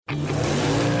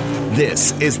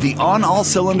This is the On All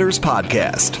Cylinders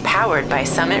podcast, powered by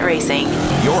Summit Racing.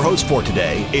 Your host for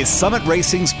today is Summit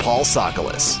Racing's Paul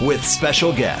Sokolis, with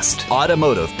special guest,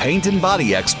 automotive paint and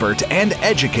body expert and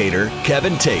educator,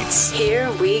 Kevin Tetz. Here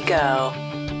we go.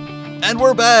 And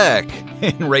we're back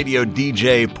in radio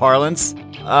DJ parlance.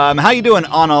 How you doing,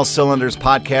 On All Cylinders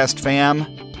podcast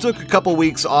fam? Took a couple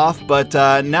weeks off, but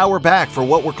now we're back for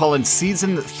what we're calling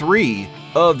season 3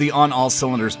 of the On All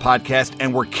Cylinders podcast,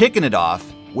 and we're kicking it off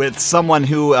with someone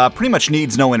who pretty much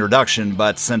needs no introduction,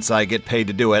 but since I get paid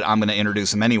to do it, I'm going to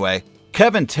introduce him anyway.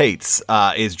 Kevin Tetz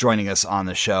is joining us on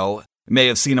the show. You may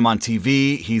have seen him on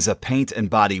TV. He's a paint and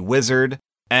body wizard,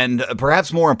 and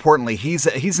perhaps more importantly, he's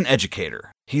an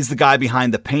educator. He's the guy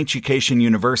behind the Paintucation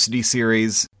University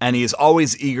series, and he is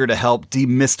always eager to help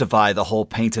demystify the whole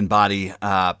paint and body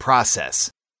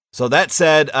process. So that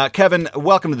said, Kevin,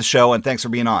 welcome to the show, and thanks for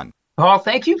being on. Paul,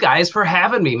 thank you guys for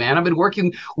having me, man. I've been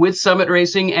working with Summit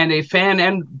Racing and a fan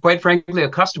and, quite frankly, a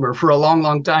customer for a long,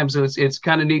 long time. So it's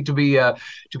kind of neat to be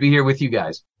here with you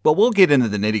guys. Well, we'll get into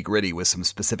the nitty-gritty with some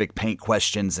specific paint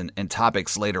questions and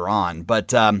topics later on.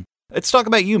 But let's talk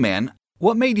about you, man.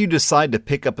 What made you decide to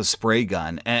pick up a spray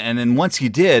gun? And then once you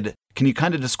did, can you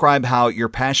kind of describe how your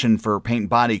passion for paint and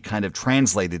body kind of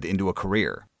translated into a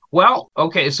career? Well,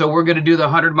 okay, so we're going to do the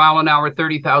 100-mile-an-hour,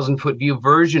 30,000-foot view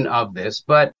version of this.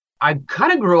 But I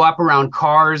kind of grew up around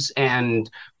cars, and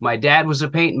my dad was a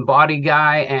paint and body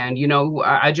guy. And, you know,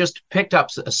 I just picked up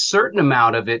a certain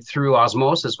amount of it through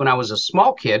osmosis when I was a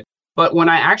small kid. But when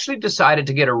I actually decided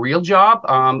to get a real job,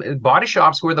 body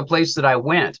shops were the place that I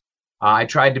went. I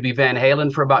tried to be Van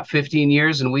Halen for about 15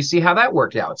 years, and we see how that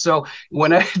worked out. So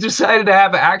when I decided to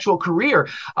have an actual career,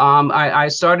 I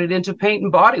started into paint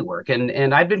and body work, and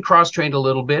I'd been cross-trained a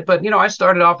little bit, but, you know, I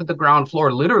started off at the ground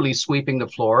floor, literally sweeping the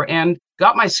floor, and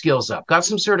got my skills up, got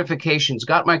some certifications,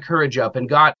 got my courage up, and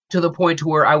got to the point to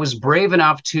where I was brave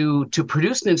enough to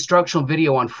produce an instructional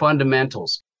video on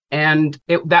fundamentals. And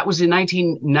that was in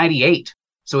 1998.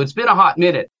 So it's been a hot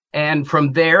minute. And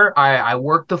from there, I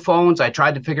worked the phones. I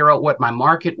tried to figure out what my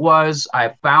market was.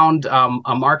 I found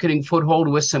a marketing foothold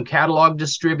with some catalog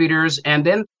distributors. And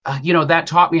then, that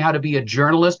taught me how to be a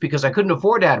journalist because I couldn't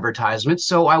afford advertisements.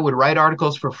 So I would write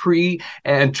articles for free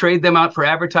and trade them out for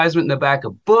advertisement in the back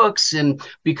of books. And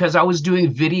because I was doing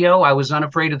video, I was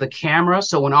unafraid of the camera.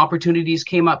 So when opportunities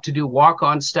came up to do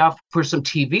walk-on stuff for some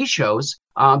TV shows,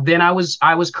 then I was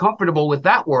comfortable with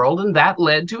that world, and that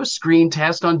led to a screen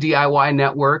test on DIY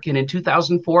Network. And in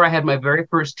 2004, I had my very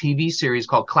first TV series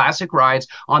called Classic Rides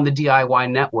on the DIY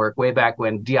Network, way back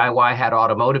when DIY had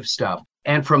automotive stuff.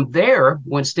 And from there,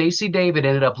 when Stacy David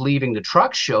ended up leaving the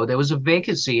truck show, there was a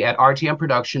vacancy at RTM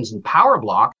Productions and Power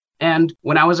Block. And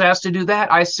when I was asked to do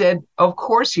that, I said, of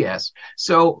course, yes.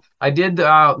 So I did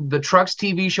the Trucks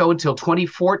TV show until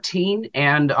 2014,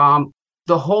 and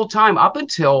the whole time up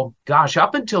until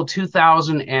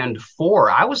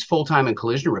 2004, I was full-time in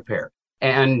collision repair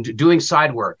and doing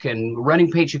side work and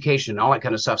running Paintucation and all that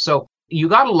kind of stuff. So you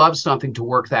got to love something to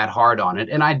work that hard on it.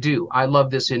 And I do. I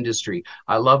love this industry.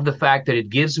 I love the fact that it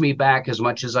gives me back as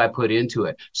much as I put into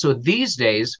it. So these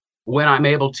days, when I'm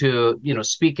able to,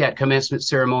 speak at commencement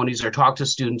ceremonies or talk to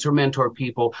students or mentor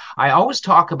people, I always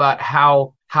talk about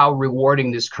how rewarding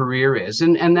this career is.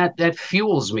 And that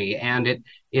fuels me. And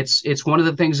it's one of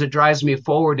the things that drives me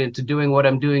forward into doing what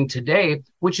I'm doing today,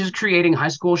 which is creating high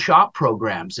school shop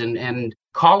programs and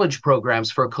college programs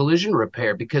for collision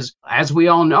repair. Because as we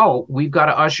all know, we've got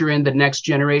to usher in the next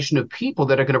generation of people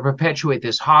that are going to perpetuate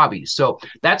this hobby. So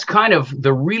that's kind of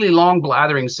the really long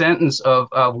blathering sentence of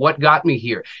what got me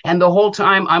here. And the whole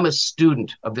time I'm a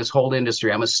student of this whole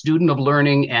industry. I'm a student of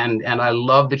learning, and I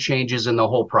love the changes in the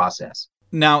whole process.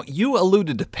 Now, you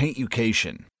alluded to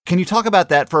Paintucation. Can you talk about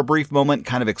that for a brief moment,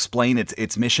 kind of explain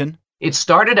its mission? It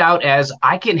started out as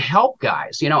I can help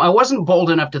guys. I wasn't bold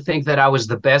enough to think that I was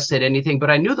the best at anything, but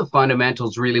I knew the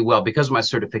fundamentals really well because of my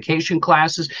certification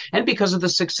classes and because of the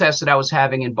success that I was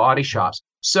having in body shops.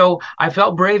 So I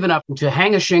felt brave enough to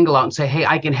hang a shingle out and say, hey,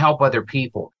 I can help other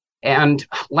people. And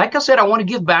like I said, I want to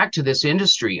give back to this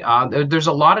industry. There's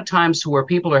a lot of times where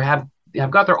people have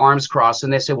got their arms crossed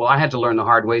and they say, well, I had to learn the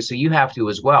hard way, so you have to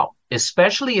as well,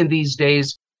 especially in these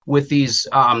days with these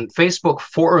Facebook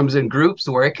forums and groups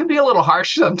where it can be a little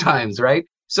harsh sometimes, right?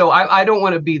 So I don't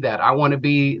want to be that. I want to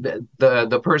be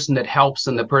the person that helps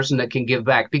and the person that can give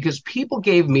back, because people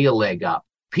gave me a leg up.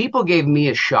 People gave me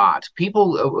a shot.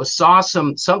 People saw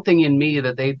something in me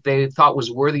that they thought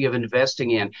was worthy of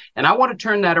investing in. And I want to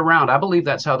turn that around. I believe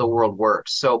that's how the world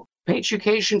works. So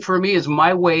Paintucation for me is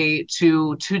my way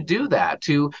to do that,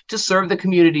 to serve the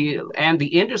community and the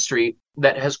industry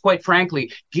that has, quite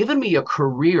frankly, given me a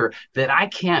career that I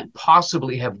can't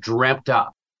possibly have dreamt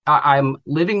up. I'm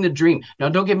living the dream. Now,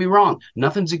 don't get me wrong.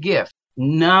 Nothing's a gift.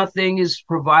 Nothing is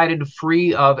provided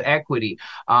free of equity.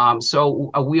 So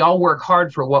we all work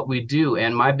hard for what we do,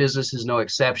 and my business is no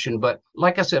exception. But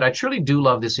like I said, I truly do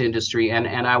love this industry, and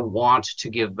I want to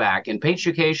give back. In paint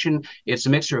education, it's a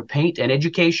mixture of paint and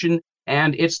education,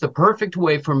 and it's the perfect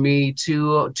way for me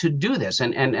to do this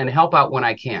and help out when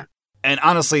I can. And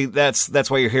honestly, that's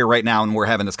why you're here right now and we're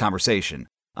having this conversation.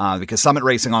 Because Summit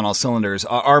Racing on All Cylinders,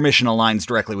 our mission aligns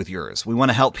directly with yours. We want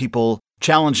to help people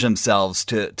challenge themselves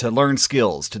to learn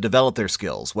skills, to develop their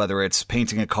skills, whether it's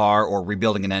painting a car or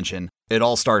rebuilding an engine. It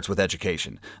all starts with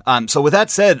education. So with that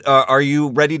said, are you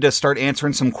ready to start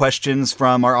answering some questions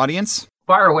from our audience?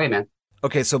 Fire away, man.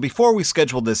 Okay, so before we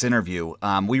scheduled this interview,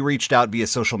 we reached out via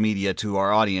social media to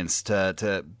our audience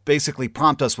to basically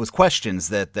prompt us with questions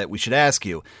that we should ask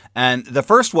you. And the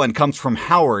first one comes from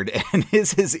Howard, and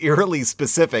his is eerily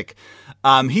specific.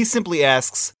 He simply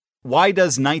asks, why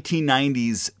does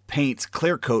 1990s paint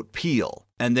clear coat peel?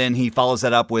 And then he follows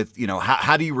that up with,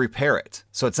 how do you repair it?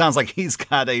 So it sounds like he's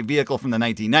got a vehicle from the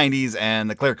 1990s and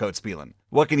the clear coat's peeling.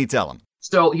 What can you tell him?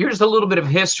 So here's a little bit of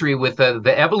history with the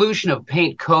evolution of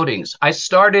paint coatings. I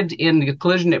started in the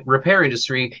collision repair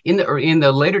industry in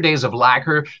the later days of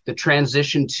lacquer, the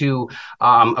transition to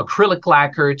acrylic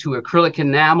lacquer, to acrylic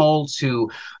enamel,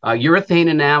 to urethane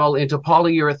enamel, into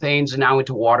polyurethanes, and now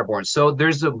into waterborne. So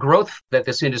there's a growth that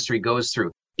this industry goes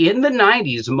through. In the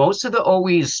 90s, most of the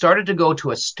OEs started to go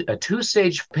to a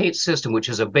two-stage paint system, which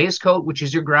is a base coat, which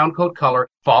is your ground coat color,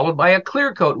 followed by a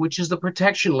clear coat, which is the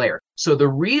protection layer. So the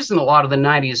reason a lot of the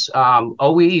 90s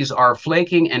OEs are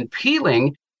flaking and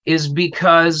peeling is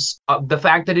because of the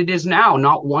fact that it is now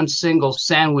not one single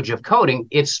sandwich of coating.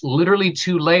 It's literally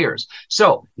two layers.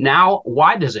 So now,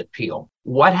 why does it peel?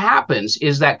 What happens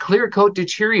is that clear coat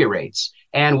deteriorates.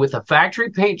 And with a factory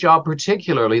paint job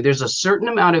particularly, there's a certain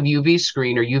amount of UV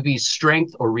screen or UV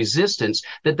strength or resistance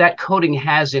that coating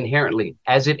has inherently.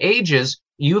 As it ages,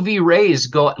 UV rays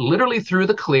go literally through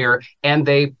the clear and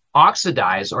they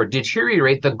oxidize or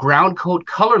deteriorate the ground coat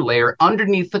color layer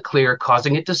underneath the clear,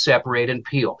 causing it to separate and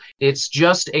peel. It's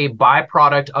just a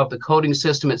byproduct of the coating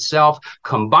system itself,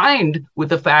 combined with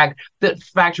the fact that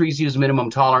factories use minimum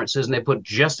tolerances and they put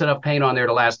just enough paint on there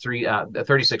to last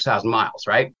 36,000 miles,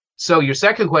 right? So your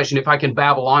second question, if I can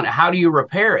babble on, how do you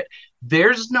repair it?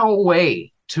 There's no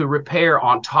way to repair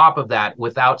on top of that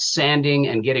without sanding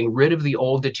and getting rid of the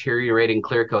old deteriorating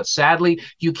clear coat. Sadly,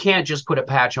 you can't just put a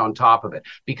patch on top of it,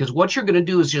 because what you're going to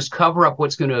do is just cover up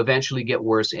what's going to eventually get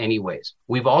worse anyways.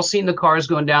 We've all seen the cars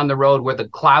going down the road where the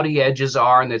cloudy edges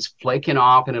are and it's flaking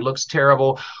off and it looks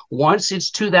terrible. Once it's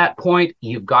to that point,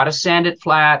 you've got to sand it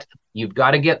flat. You've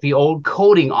got to get the old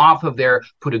coating off of there,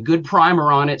 put a good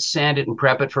primer on it, sand it, and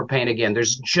prep it for paint again.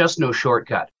 There's just no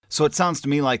shortcut. So it sounds to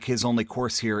me like his only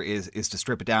course here is to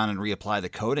strip it down and reapply the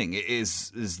coating.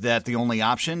 Is that the only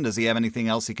option? Does he have anything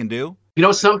else he can do?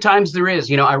 Sometimes there is.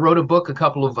 I wrote a book a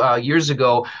couple of years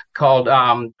ago called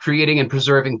Creating and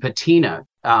Preserving Patina.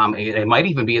 It might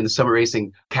even be in the Summit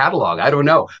Racing catalog. I don't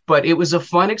know. But it was a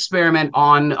fun experiment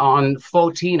on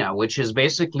fauxtina, which is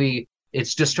basically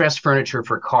it's distressed furniture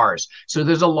for cars. So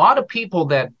there's a lot of people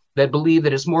that believe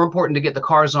that it's more important to get the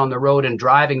cars on the road and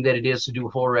driving than it is to do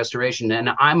full restoration. And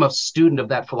I'm a student of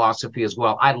that philosophy as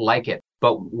well. I like it.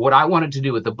 But what I wanted to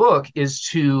do with the book is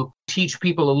to teach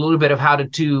people a little bit of how to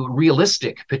do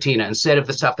realistic patina instead of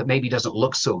the stuff that maybe doesn't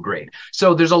look so great.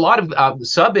 So there's a lot of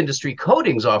sub-industry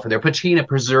coatings off of there. Patina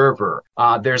preserver.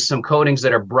 There's some coatings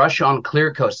that are brush-on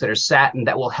clear coats that are satin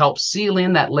that will help seal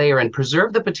in that layer and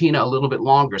preserve the patina a little bit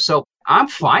longer. So I'm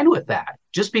fine with that.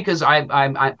 Just because I'm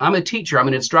a teacher, I'm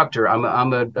an instructor,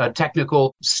 I'm a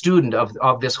technical student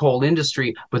of this whole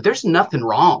industry, but there's nothing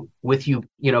wrong with you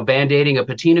band-aiding a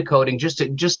patina coating just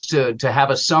to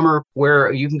have a summer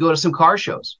where you can go to some car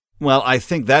shows. Well, I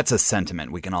think that's a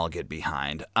sentiment we can all get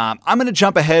behind. I'm going to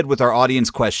jump ahead with our audience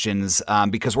questions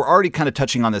because we're already kind of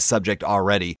touching on this subject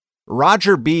already.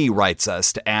 Roger B. writes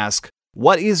us to ask,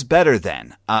 what is better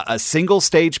then, a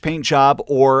single-stage paint job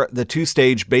or the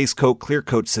two-stage base coat, clear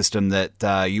coat system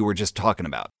that you were just talking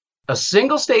about? A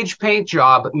single-stage paint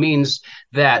job means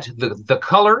that the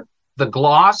color, the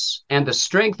gloss, and the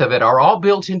strength of it are all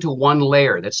built into one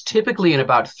layer that's typically in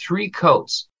about 3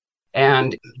 coats.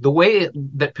 And the way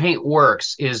that paint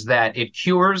works is that it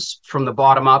cures from the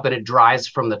bottom up and it dries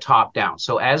from the top down.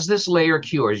 So as this layer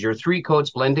cures, your 3 coats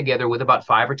blend together with about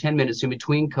 5 or 10 minutes in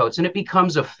between coats, and it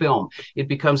becomes a film. It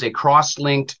becomes a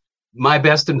cross-linked. My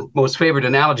best and most favorite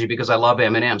analogy, because I love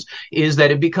M&Ms, is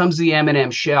that it becomes the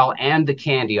M&M shell and the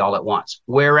candy all at once.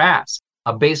 Whereas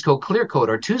A base coat, clear coat,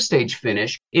 or two-stage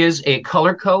finish is a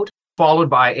color coat followed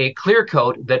by a clear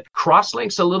coat that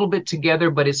cross-links a little bit together,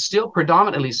 but it still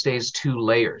predominantly stays two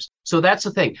layers. So that's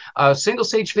the thing. A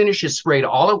single-stage finish is sprayed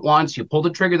all at once. You pull the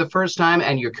trigger the first time,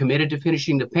 and you're committed to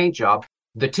finishing the paint job.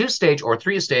 The two-stage or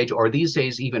three-stage, or these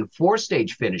days even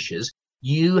four-stage finishes,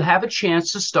 you have a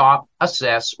chance to stop,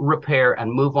 assess, repair,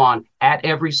 and move on at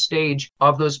every stage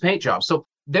of those paint jobs. So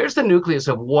there's the nucleus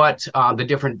of what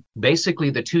basically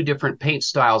the two different paint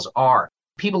styles are.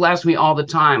 People ask me all the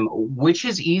time, which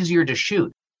is easier to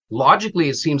shoot? Logically,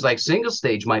 it seems like single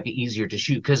stage might be easier to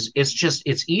shoot because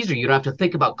it's easier. You don't have to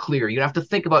think about clear. You don't have to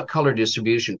think about color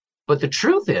distribution. But the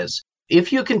truth is,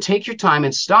 if you can take your time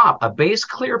and stop, a base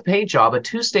clear paint job, a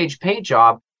two-stage paint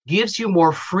job gives you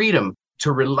more freedom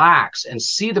to relax and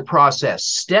see the process,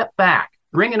 step back,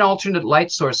 bring an alternate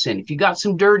light source in. If you got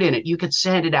some dirt in it, you could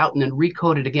sand it out and then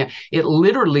recoat it again. It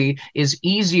literally is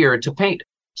easier to paint.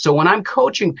 So when I'm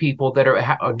coaching people that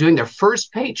are doing their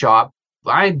first paint job,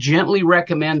 I gently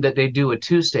recommend that they do a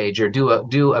two-stage or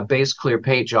do a base clear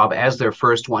paint job as their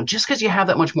first one, just because you have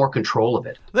that much more control of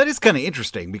it. That is kind of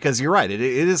interesting because you're right. It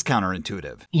is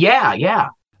counterintuitive. Yeah.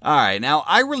 All right. Now,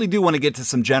 I really do want to get to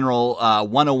some general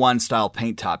 101 style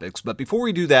paint topics. But before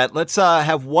we do that, let's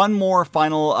have one more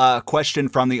final question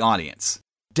from the audience.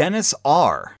 Dennis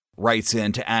R. writes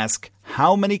in to ask,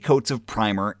 how many coats of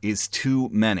primer is too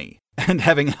many? And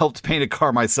having helped paint a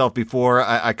car myself before,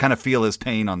 I kind of feel his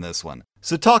pain on this one.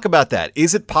 So talk about that.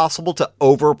 Is it possible to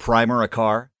over-primer a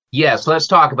car? Yes, let's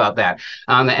talk about that.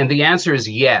 And the answer is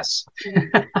yes.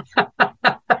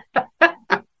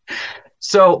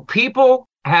 So people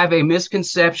have a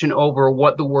misconception over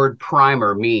what the word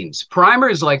primer means. Primer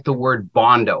is like the word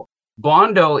Bondo.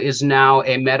 Bondo is now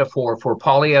a metaphor for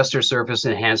polyester surface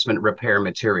enhancement repair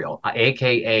material,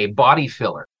 aka body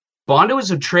filler. Bondo is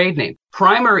a trade name.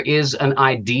 Primer is an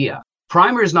idea.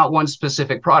 Primer is not one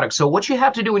specific product. So what you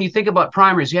have to do when you think about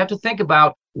primers, you have to think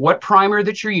about what primer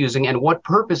that you're using and what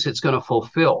purpose it's going to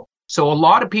fulfill. So a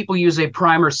lot of people use a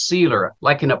primer sealer,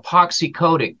 like an epoxy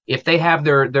coating. If they have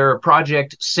their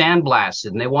project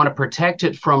sandblasted and they want to protect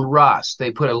it from rust,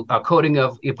 they put a coating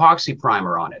of epoxy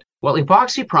primer on it. Well,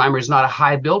 epoxy primer is not a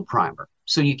high build primer.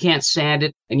 So you can't sand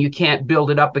it and you can't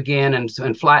build it up again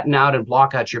and flatten out and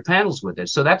block out your panels with it.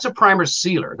 So that's a primer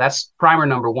sealer. That's primer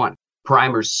number one.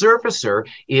 Primer surfacer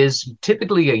is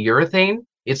typically a urethane.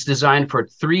 It's designed for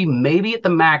 3, maybe at the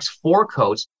max 4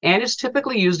 coats, and it's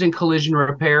typically used in collision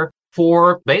repair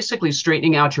for basically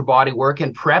straightening out your bodywork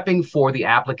and prepping for the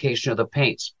application of the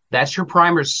paints. That's your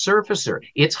primer surfacer.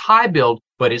 It's high build,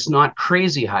 but it's not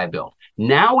crazy high build.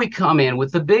 Now we come in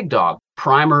with the big dog,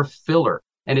 primer filler.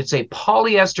 And it's a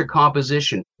polyester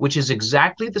composition, which is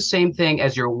exactly the same thing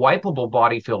as your wipeable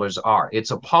body fillers are.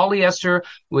 It's a polyester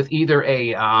with either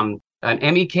an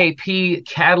MEKP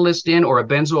catalyst in or a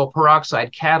benzoyl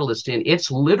peroxide catalyst in. It's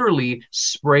literally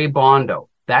spray Bondo.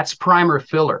 That's primer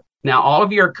filler. Now, all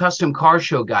of your custom car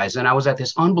show guys, and I was at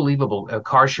this unbelievable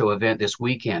car show event this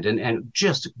weekend, and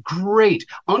just great,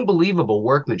 unbelievable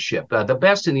workmanship. The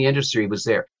best in the industry was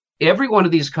there. Every one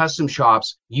of these custom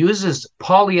shops uses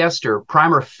polyester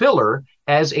primer filler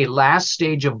as a last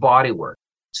stage of bodywork.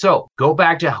 So go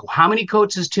back to how many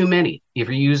coats is too many? If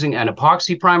you're using an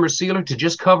epoxy primer sealer to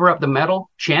just cover up the metal,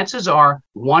 chances are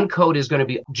 1 coat is going to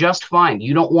be just fine.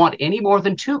 You don't want any more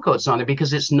than 2 coats on there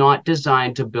because it's not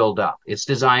designed to build up. It's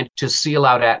designed to seal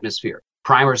out atmosphere.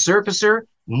 Primer surfacer,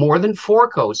 more than 4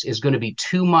 coats is going to be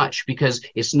too much because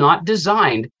it's not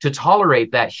designed to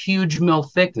tolerate that huge mill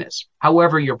thickness.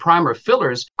 However, your primer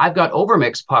fillers, I've got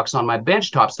overmix pucks on my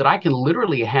bench tops that I can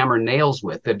literally hammer nails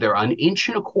with. They're 1.25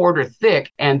 inches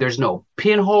thick and there's no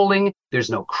pinholing,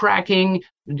 there's no cracking.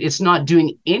 It's not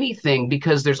doing anything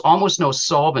because there's almost no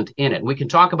solvent in it. We can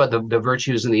talk about the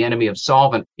virtues and the enemy of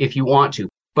solvent if you want to.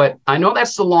 But I know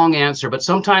that's the long answer, but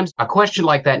sometimes a question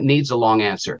like that needs a long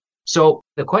answer. So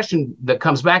the question that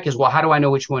comes back is, well, how do I know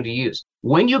which one to use?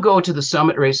 When you go to the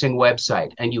Summit Racing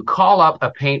website and you call up a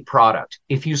paint product,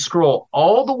 if you scroll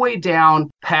all the way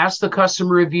down past the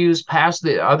customer reviews, past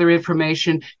the other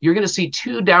information, you're going to see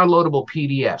 2 downloadable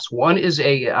PDFs. One is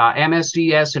a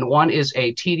MSDS and one is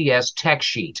a TDS tech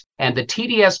sheet. And the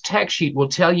TDS tech sheet will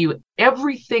tell you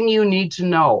everything you need to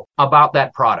know about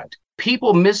that product.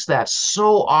 People miss that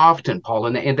so often, Paul,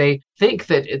 and they think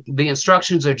that the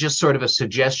instructions are just sort of a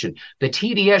suggestion. The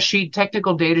TDS sheet,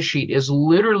 technical data sheet, is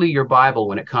literally your Bible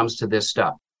when it comes to this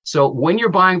stuff. So when you're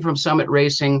buying from Summit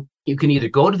Racing, You can either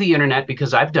go to the internet,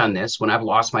 because I've done this when I've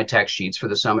lost my tech sheets for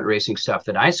the Summit Racing stuff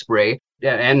that I spray,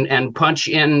 and punch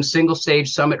in single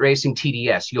stage Summit Racing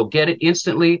TDS. You'll get it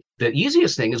instantly. The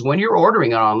easiest thing is when you're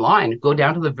ordering it online, go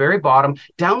down to the very bottom,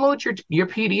 download your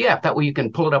PDF. That way you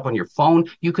can pull it up on your phone.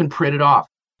 You can print it off.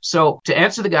 So to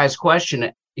answer the guy's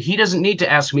question, he doesn't need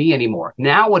to ask me anymore.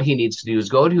 Now what he needs to do is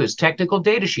go to his technical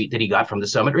data sheet that he got from the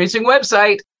Summit Racing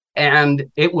website, and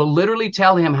it will literally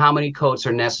tell him how many coats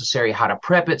are necessary, how to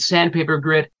prep it, sandpaper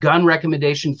grit, gun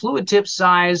recommendation, fluid tip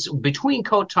size, between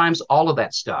coat times, all of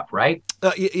that stuff, right?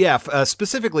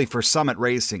 Specifically for Summit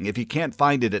Racing. If you can't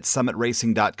find it at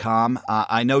summitracing.com,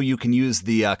 I know you can use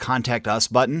the Contact Us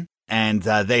button, and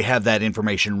they have that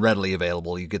information readily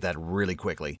available. You get that really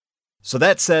quickly. So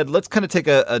that said, let's kind of take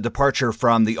a departure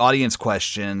from the audience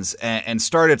questions and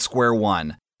start at square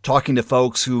one, talking to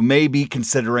folks who may be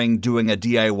considering doing a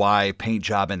DIY paint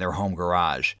job in their home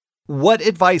garage. What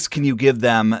advice can you give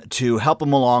them to help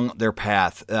them along their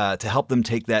path, to help them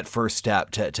take that first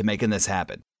step to making this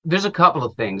happen? There's a couple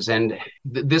of things, and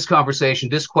this conversation,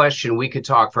 this question, we could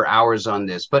talk for hours on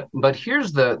this, but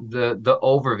here's the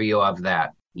overview of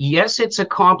that. Yes, it's a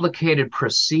complicated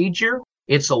procedure.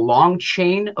 It's a long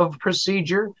chain of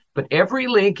procedure, but every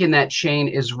link in that chain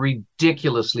is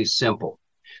ridiculously simple.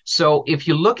 So if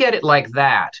you look at it like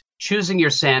that, choosing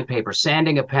your sandpaper,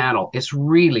 sanding a panel, it's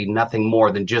really nothing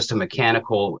more than just a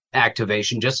mechanical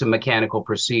activation, just a mechanical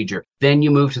procedure. Then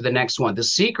you move to the next one. The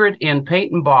secret in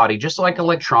paint and body, just like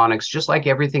electronics, just like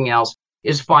everything else,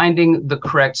 is finding the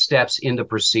correct steps in the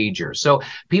procedure. So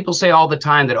people say all the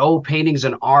time that, oh, painting's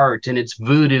an art and it's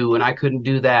voodoo and I couldn't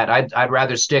do that. I'd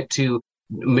rather stick to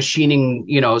machining,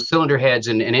 cylinder heads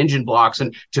and engine blocks.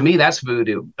 And to me, that's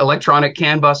voodoo. Electronic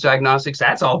CAN bus diagnostics,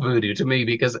 that's all voodoo to me,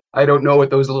 because I don't know what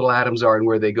those little atoms are and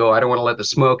where they go. I don't want to let the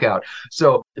smoke out.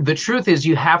 So the truth is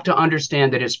you have to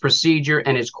understand that it's procedure,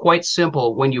 and it's quite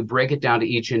simple when you break it down to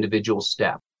each individual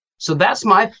step. So that's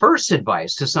my first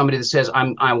advice to somebody that says,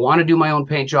 I want to do my own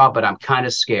paint job, but I'm kind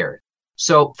of scared.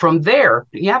 So from there,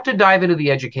 you have to dive into the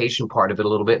education part of it a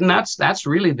little bit. And that's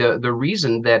really the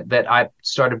reason that I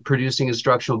started producing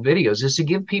instructional videos, is to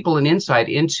give people an insight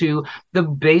into the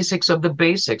basics of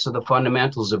the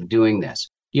fundamentals of doing this.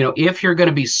 If you're going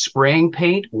to be spraying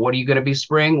paint, what are you going to be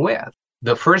spraying with?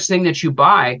 The first thing that you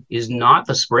buy is not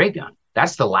the spray gun.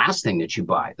 That's the last thing that you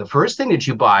buy. The first thing that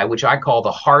you buy, which I call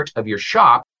the heart of your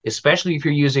shop, especially if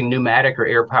you're using pneumatic or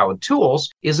air-powered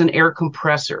tools, is an air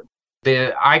compressor.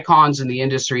 The icons in the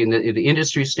industry, and the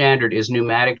industry standard is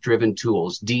pneumatic-driven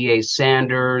tools, DA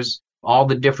sanders, all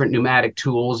the different pneumatic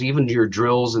tools, even your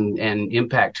drills and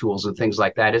impact tools and things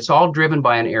like that. It's all driven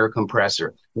by an air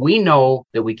compressor. We know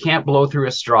that we can't blow through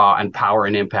a straw and power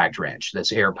an impact wrench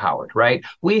that's air-powered, right?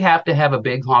 We have to have a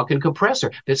big honking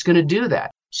compressor that's going to do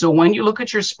that. So when you look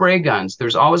at your spray guns,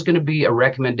 there's always going to be a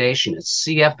recommendation. It's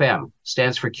CFM,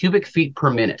 stands for cubic feet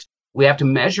per minute. We have to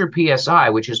measure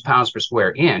PSI, which is pounds per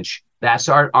square inch. That's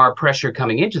our pressure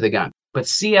coming into the gun. But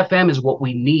CFM is what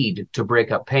we need to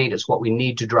break up paint. It's what we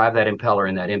need to drive that impeller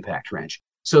and that impact wrench.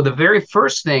 So the very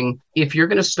first thing, if you're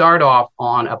going to start off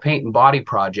on a paint and body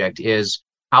project, is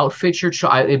outfit your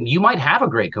child. You might have a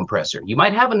great compressor. You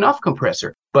might have enough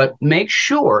compressor, but make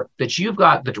sure that you've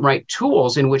got the right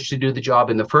tools in which to do the job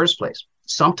in the first place.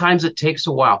 Sometimes it takes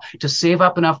a while to save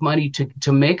up enough money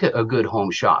to make a good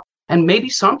home shop. And maybe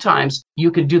sometimes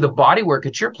you can do the body work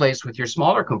at your place with your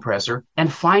smaller compressor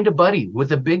and find a buddy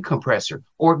with a big compressor,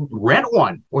 or rent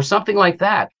one or something like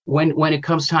that when it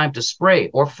comes time to spray,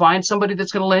 or find somebody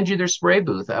that's going to lend you their spray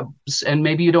booth. And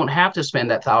maybe you don't have to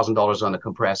spend that $1,000 on the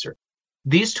compressor.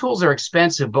 These tools are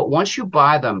expensive, but once you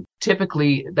buy them,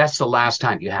 typically that's the last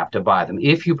time you have to buy them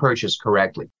if you purchase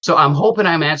correctly. So I'm hoping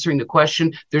I'm answering the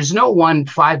question. There's no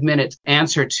 5-minute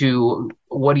answer to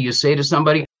what do you say to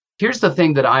somebody. Here's the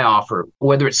thing that I offer,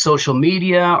 whether it's social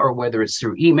media or whether it's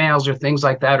through emails or things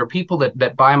like that, or people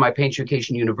that buy my Paint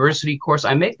Education University course,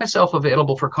 I make myself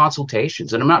available for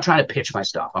consultations. And I'm not trying to pitch my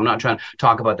stuff. I'm not trying to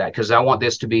talk about that, because I want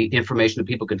this to be information that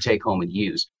people can take home and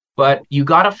use. But you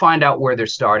got to find out where they're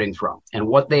starting from and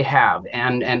what they have.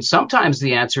 And sometimes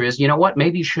the answer is, you know what,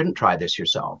 maybe you shouldn't try this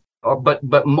yourself.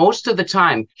 But most of the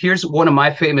time, here's one of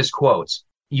my famous quotes.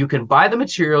 You can buy the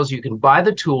materials, you can buy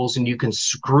the tools, and you can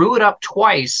screw it up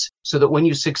twice so that when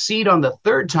you succeed on the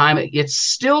third time, it's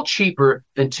still cheaper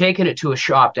than taking it to a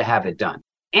shop to have it done.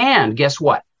 And guess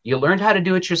what? You learned how to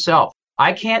do it yourself.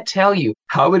 I can't tell you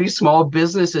how many small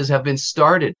businesses have been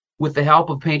started with the help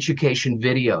of Paint Education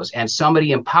videos and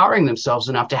somebody empowering themselves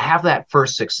enough to have that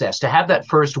first success, to have that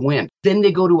first win. Then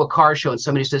they go to a car show and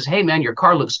somebody says, hey man, your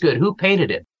car looks good. Who painted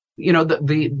it? You know,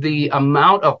 the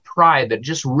amount of pride that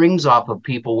just rings off of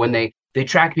people when they They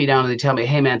track me down and they tell me,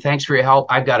 hey man, thanks for your help.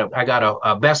 I got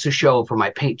a best of show for my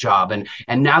paint job.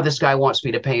 And now this guy wants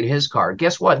me to paint his car.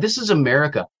 Guess what? This is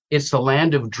America. It's the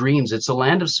land of dreams. It's the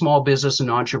land of small business and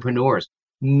entrepreneurs.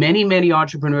 Many, many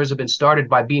entrepreneurs have been started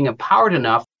by being empowered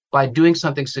enough by doing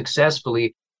something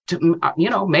successfully to,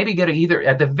 maybe get either,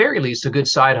 at the very least, a good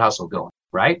side hustle going,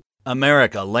 right?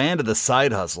 America, land of the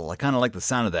side hustle. I kind of like the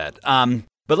sound of that.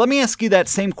 But let me ask you that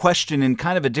same question in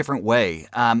kind of a different way.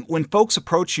 When folks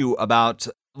approach you about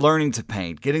learning to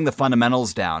paint, getting the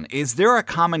fundamentals down, is there a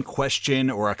common question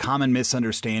or a common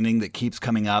misunderstanding that keeps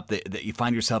coming up that you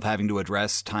find yourself having to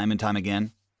address time and time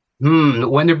again?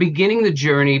 When they're beginning the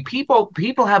journey,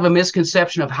 people have a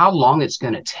misconception of how long it's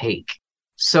going to take.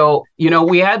 So,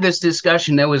 we had this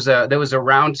discussion. There was a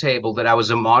round table that I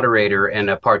was a moderator and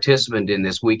a participant in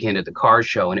this weekend at the car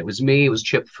show. And it was me, it was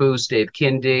Chip Foose, Dave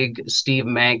Kindig, Steve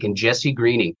Mank, and Jesse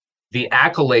Greening. The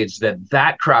accolades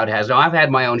that crowd has. Now, I've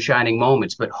had my own shining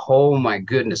moments, but oh my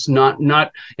goodness, not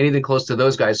anything close to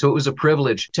those guys. So it was a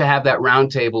privilege to have that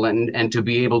round table and to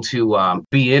be able to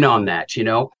be in on that,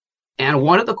 And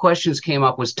one of the questions came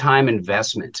up was time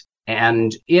investment.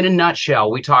 And in a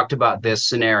nutshell, we talked about this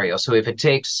scenario. So if it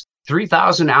takes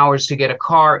 3,000 hours to get a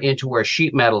car into where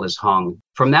sheet metal is hung,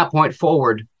 from that point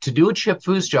forward, to do a Chip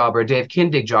Foose job or a Dave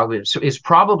Kindig job is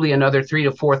probably another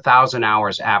 3,000 to 4,000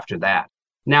 hours after that.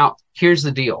 Now, here's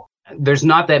the deal. There's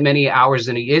not that many hours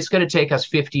it's going to take us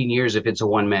 15 years if it's a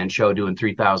one-man show doing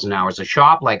 3,000 hours. A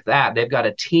shop like that, they've got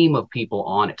a team of people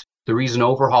on it. The reason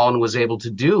Overhauling was able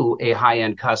to do a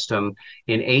high-end custom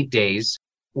in 8 days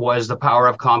was the power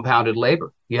of compounded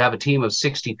labor. You have a team of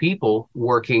 60 people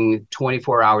working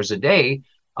 24 hours a day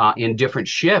in different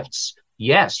shifts.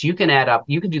 Yes, you can add up,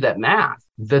 you can do that math.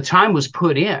 The time was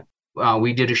put in.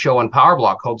 We did a show on Power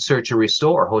Block called Search and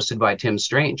Restore, hosted by Tim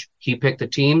Strange. He picked the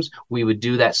teams. We would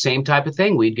do that same type of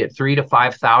thing. We'd get 3,000 to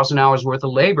 5,000 hours worth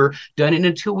of labor done in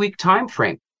a 2-week time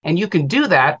frame. And you can do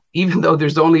that even though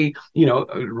there's only,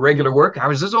 regular work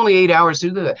hours. There's only 8 hours to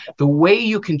do that. The way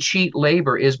you can cheat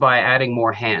labor is by adding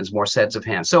more hands, more sets of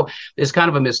hands. So it's kind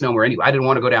of a misnomer anyway. I didn't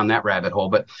want to go down that rabbit hole,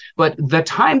 but the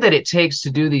time that it takes to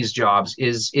do these jobs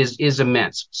is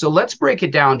immense. So let's break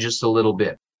it down just a little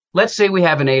bit. Let's say we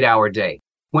have an 8-hour day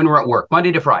when we're at work,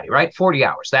 Monday to Friday, right? 40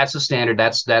 hours. That's the standard.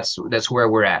 That's where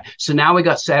we're at. So now we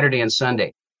got Saturday and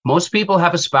Sunday. Most people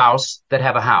have a spouse that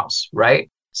have a house, right?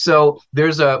 So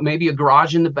there's maybe a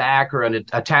garage in the back or an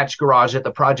attached garage that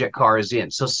the project car is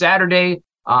in. So Saturday,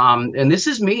 and this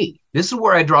is me. This is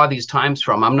where I draw these times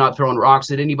from. I'm not throwing rocks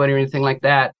at anybody or anything like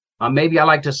that. Maybe I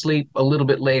like to sleep a little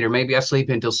bit later. Maybe I sleep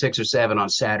until 6 or 7 on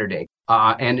Saturday.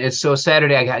 So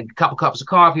Saturday, I had a couple cups of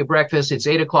coffee at breakfast. It's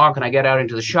 8 o'clock and I get out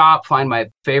into the shop, find my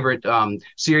favorite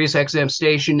Sirius XM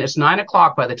station. It's 9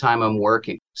 o'clock by the time I'm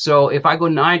working. So if I go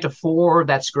 9 to 4,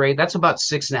 that's great. That's about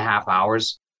 6.5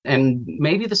 hours. And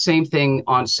maybe the same thing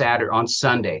on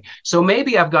Sunday. So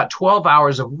maybe I've got 12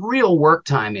 hours of real work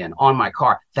time in on my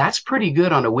car. That's pretty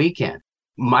good on a weekend.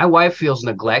 My wife feels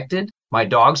neglected. My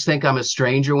dogs think I'm a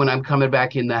stranger when I'm coming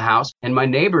back in the house. And my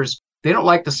neighbors, they don't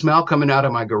like the smell coming out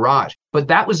of my garage. But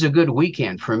that was a good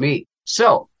weekend for me.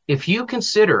 So if you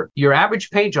consider your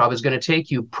average paint job is going to take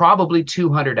you probably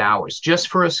 200 hours just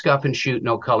for a scuff and shoot,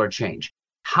 no color change.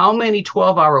 How many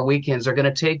 12-hour weekends are going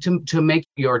to take to make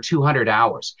your 200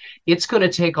 hours? It's going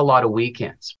to take a lot of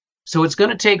weekends. So it's going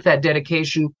to take that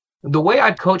dedication. The way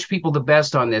I coach people the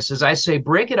best on this is I say,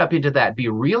 break it up into that. Be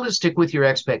realistic with your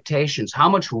expectations. How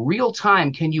much real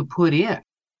time can you put in?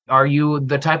 Are you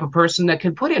the type of person that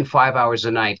can put in 5 hours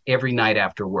a night every night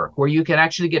after work, where you can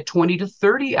actually get 20 to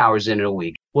 30 hours in a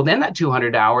week? Well, then that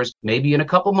 200 hours, maybe in a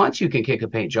couple months, you can kick a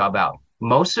paint job out.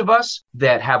 Most of us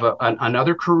that have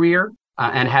another career,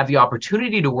 and have the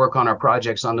opportunity to work on our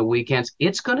projects on the weekends,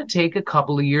 it's going to take a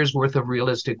couple of years worth of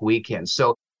realistic weekends.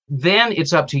 So then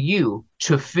it's up to you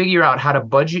to figure out how to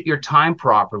budget your time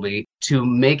properly to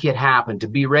make it happen, to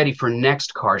be ready for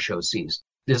next car show season.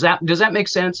 Does that make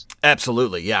sense?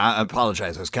 Absolutely. Yeah, I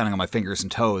apologize. I was counting on my fingers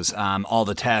and toes, all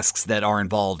the tasks that are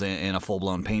involved in a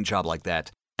full-blown paint job like that.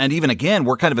 And even again,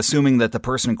 we're kind of assuming that the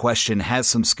person in question has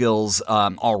some skills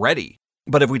already.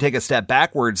 But if we take a step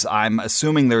backwards, I'm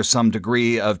assuming there's some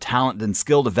degree of talent and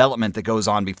skill development that goes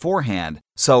on beforehand.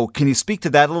 So can you speak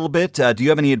to that a little bit? Do you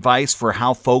have any advice for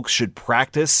how folks should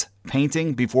practice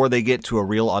painting before they get to a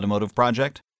real automotive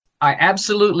project? I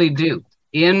absolutely do.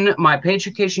 In my Paint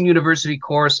Education University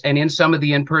course and in some of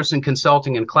the in-person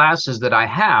consulting and classes that I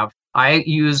have, I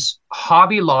use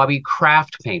Hobby Lobby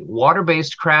craft paint,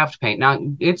 water-based craft paint. Now,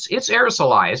 it's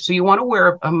aerosolized, so you want to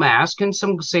wear a mask and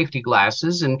some safety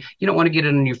glasses, and you don't want to get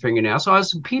it in your fingernails. So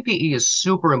PPE is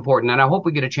super important, and I hope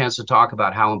we get a chance to talk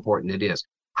about how important it is.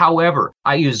 However,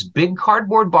 I use big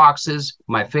cardboard boxes,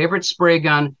 my favorite spray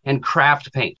gun, and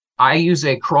craft paint. I use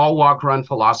a crawl, walk, run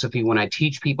philosophy when I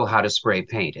teach people how to spray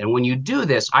paint. And when you do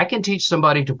this, I can teach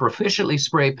somebody to proficiently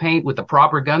spray paint with the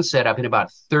proper gun setup in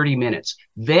about 30 minutes.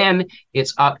 Then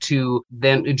it's up to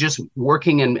then just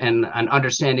working and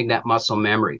understanding that muscle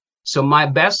memory. So my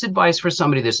best advice for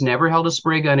somebody that's never held a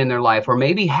spray gun in their life, or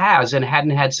maybe has and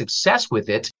hadn't had success with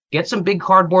it, get some big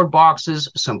cardboard boxes,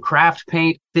 some craft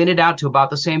paint, thin it out to about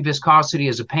the same viscosity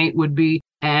as a paint would be,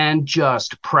 and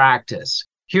just practice.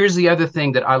 Here's the other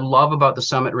thing that I love about the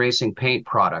Summit Racing paint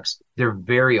products. They're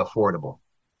very affordable.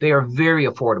 They are very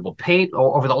affordable. Paint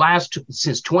over the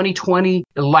since 2020,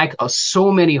 like so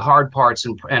many hard parts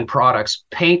and products,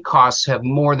 paint costs have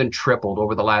more than tripled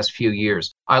over the last few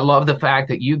years. I love the fact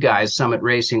that you guys, Summit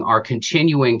Racing, are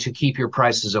continuing to keep your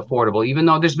prices affordable. Even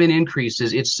though there's been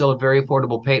increases, it's still a very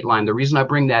affordable paint line. The reason I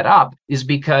bring that up is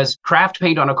because craft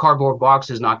paint on a cardboard box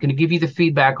is not going to give you the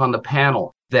feedback on the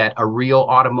panel that a real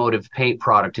automotive paint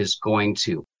product is going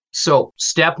to. So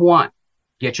step one,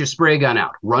 get your spray gun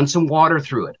out, run some water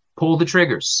through it, pull the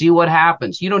trigger, see what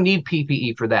happens. You don't need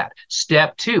PPE for that.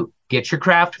 Step two, get your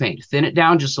craft paint, thin it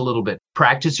down just a little bit.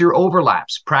 Practice your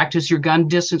overlaps, practice your gun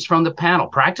distance from the panel.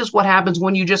 Practice what happens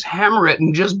when you just hammer it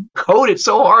and just coat it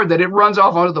so hard that it runs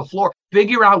off onto the floor.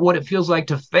 Figure out what it feels like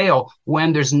to fail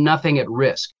when there's nothing at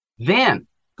risk. Then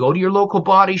go to your local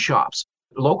body shops.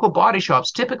 Local body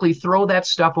shops typically throw that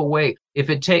stuff away. If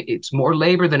it's more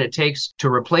labor than it takes to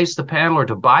replace the panel or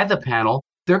to buy the panel,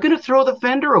 they're going to throw the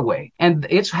fender away, and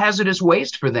it's hazardous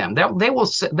waste for them. They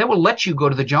will let you go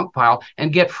to the junk pile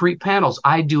and get free panels.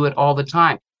 I do it all the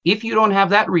time. If you don't have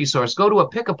that resource, go to a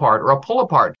pick apart or a pull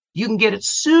apart. You can get it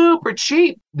super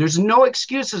cheap. There's no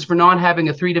excuses for not having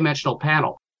a three-dimensional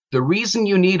panel. The reason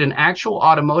you need an actual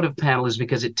automotive panel is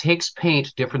because it takes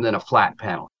paint different than a flat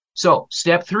panel. So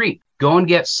step three, go and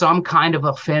get some kind of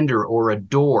a fender or a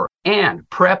door and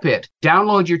prep it.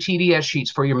 Download your TDS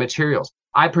sheets for your materials.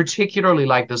 I particularly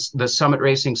like the Summit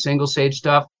Racing single stage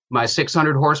stuff. My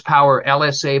 600 horsepower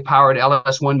LSA powered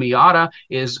LS1 Miata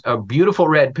is a beautiful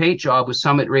red paint job with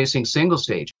Summit Racing single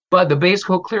stage. But the base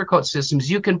coat clear coat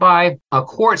systems, you can buy a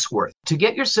quart's worth to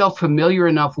get yourself familiar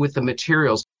enough with the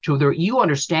materials to where you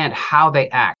understand how they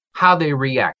act, how they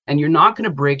react, and you're not going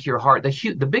to break your heart.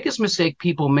 The biggest mistake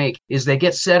people make is they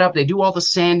get set up, they do all the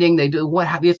sanding, they do what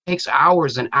have you. It takes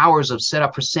hours and hours of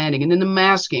setup for sanding, and then the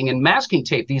masking, and masking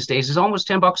tape these days is almost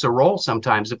 $10 a roll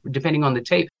sometimes, depending on the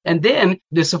tape. And then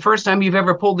this is the first time you've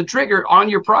ever pulled the trigger on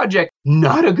your project.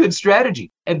 Not a good strategy.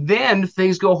 And then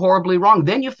things go horribly wrong.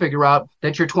 Then you figure out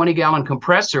that your 20-gallon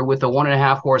compressor with a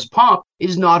 1.5 horse pump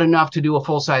is not enough to do a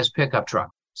full-size pickup truck.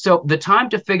 So the time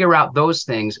to figure out those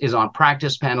things is on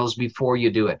practice panels before you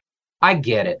do it. I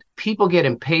get it. People get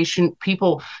impatient.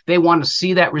 They want to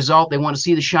see that result. They want to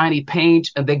see the shiny paint,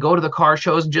 and they go to the car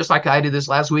shows just like I did this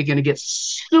last weekend and get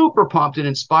super pumped and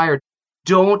inspired.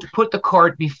 Don't put the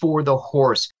cart before the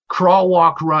horse. Crawl,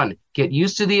 walk, run. Get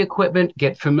used to the equipment.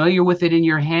 Get familiar with it in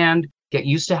your hand. Get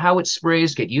used to how it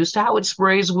sprays. Get used to how it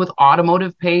sprays with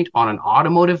automotive paint on an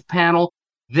automotive panel.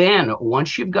 Then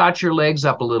once you've got your legs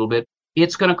up a little bit,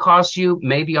 it's going to cost you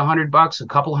maybe $100, a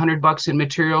couple $100 in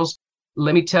materials.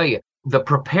 Let me tell you, the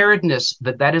preparedness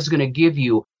that is going to give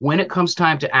you when it comes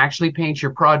time to actually paint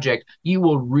your project, you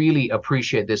will really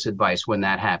appreciate this advice when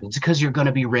that happens, because you're going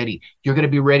to be ready. You're going to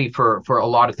be ready for a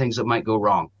lot of things that might go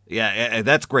wrong. Yeah,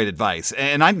 that's great advice.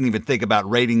 And I didn't even think about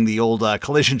raiding the old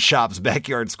collision shop's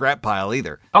backyard scrap pile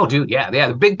either. Oh, dude, yeah,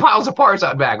 the big piles of parts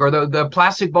out back, or the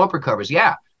plastic bumper covers,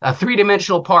 yeah. A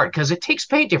three-dimensional part, because it takes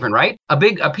paint different, right?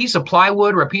 A piece of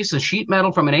plywood or a piece of sheet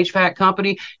metal from an HVAC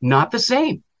company, not the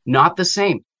same.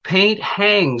 Paint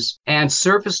hangs and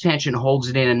surface tension holds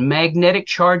it in, and magnetic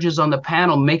charges on the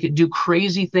panel make it do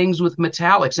crazy things with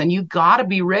metallics. And you got to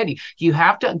be ready. You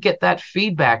have to get that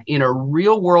feedback in a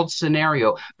real world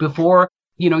scenario before,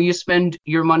 you spend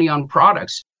your money on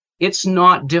products. It's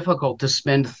not difficult to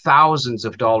spend thousands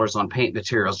of dollars on paint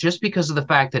materials just because of the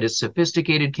fact that it's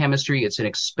sophisticated chemistry. It's an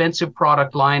expensive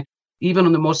product line. Even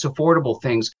on the most affordable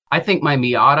things, I think my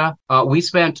Miata, we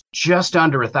spent just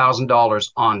under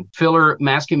 $1,000 on filler,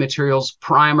 masking materials,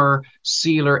 primer,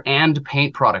 sealer, and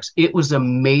paint products. It was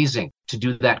amazing to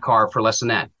do that car for less than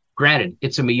that. Granted,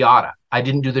 it's a Miata. I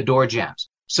didn't do the door jambs.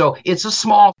 So it's a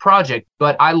small project,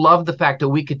 but I love the fact that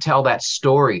we could tell that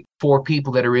story for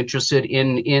people that are interested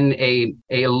in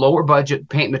a lower budget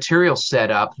paint material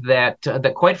setup that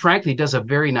quite frankly does a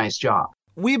very nice job.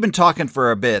 We've been talking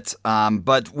for a bit,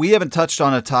 but we haven't touched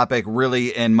on a topic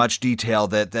really in much detail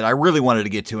that I really wanted to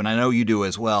get to, and I know you do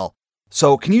as well.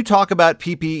 So can you talk about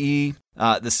PPE,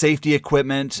 the safety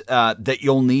equipment that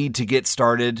you'll need to get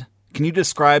started? Can you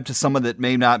describe to someone that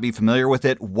may not be familiar with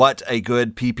it what a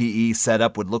good PPE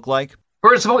setup would look like?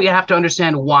 First of all, you have to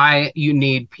understand why you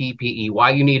need PPE,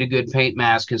 why you need a good paint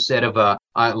mask instead of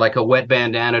like a wet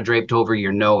bandana draped over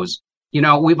your nose. You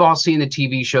know, we've all seen the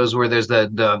TV shows where there's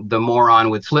the moron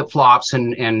with flip-flops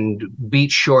and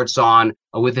beach shorts on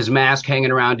with his mask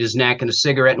hanging around his neck and a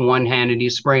cigarette in one hand, and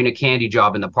he's spraying a candy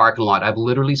job in the parking lot. I've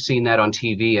literally seen that on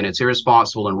TV, and it's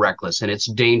irresponsible and reckless, and it's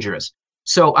dangerous.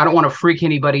 So I don't want to freak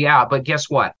anybody out, but guess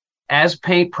what? As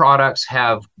paint products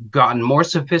have gotten more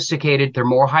sophisticated, they're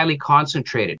more highly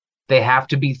concentrated. They have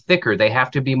to be thicker. They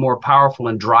have to be more powerful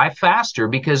and dry faster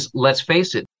because, let's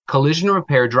face it, collision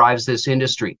repair drives this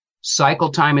industry. Cycle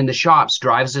time in the shops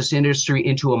drives this industry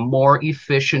into a more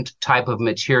efficient type of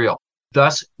material.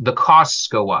 Thus, the costs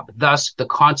go up. Thus, the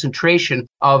concentration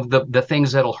of the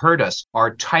things that'll hurt us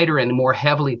are tighter and more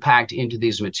heavily packed into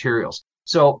these materials.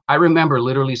 So I remember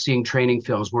literally seeing training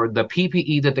films where the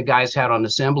PPE that the guys had on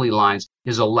assembly lines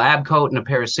is a lab coat and a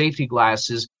pair of safety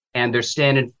glasses, and they're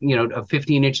standing,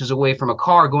 15 inches away from a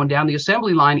car going down the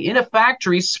assembly line in a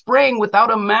factory spraying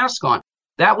without a mask on.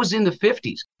 That was in the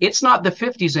 50s. It's not the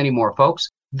 50s anymore, folks.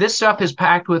 This stuff is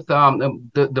packed with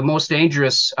the most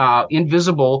dangerous,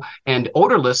 invisible, and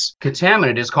odorless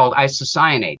contaminant is called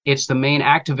isocyanate. It's the main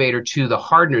activator to the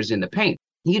hardeners in the paint.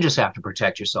 You just have to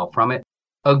protect yourself from it.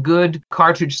 A good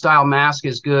cartridge-style mask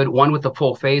is good. One with the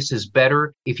full face is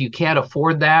better. If you can't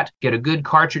afford that, get a good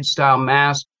cartridge-style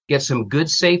mask. Get some good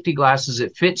safety glasses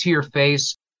that fit to your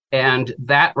face. And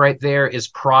that right there is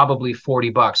probably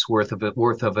 $40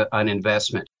 worth of an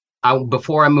investment.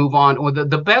 Before I move on,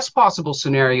 the best possible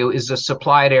scenario is a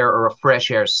supplied air or a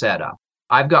fresh air setup.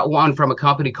 I've got one from a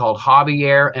company called Hobby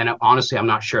Air, and honestly, I'm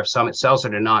not sure if Summit sells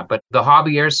it or not, but the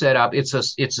Hobby Air setup, it's a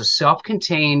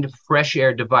self-contained fresh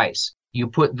air device. You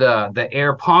put the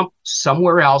air pump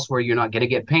somewhere else where you're not going to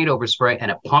get paint overspray, and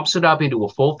it pumps it up into a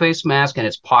full face mask, and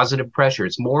it's positive pressure.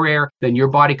 It's more air than your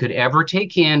body could ever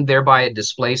take in. Thereby, it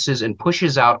displaces and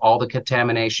pushes out all the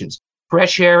contaminations.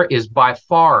 Fresh air is by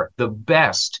far the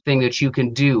best thing that you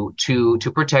can do to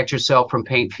protect yourself from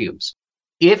paint fumes.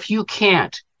 If you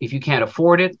can't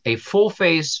afford it, a full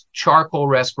face charcoal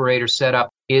respirator setup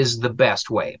is the best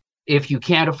way. If you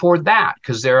can't afford that,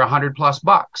 because they're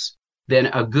 $100+, then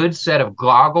a good set of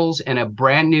goggles and a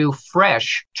brand new,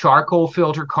 fresh charcoal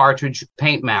filter cartridge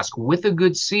paint mask with a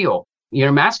good seal.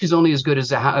 Your mask is only as good as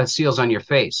the seals on your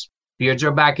face. Beards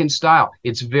are back in style.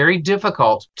 It's very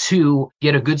difficult to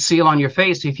get a good seal on your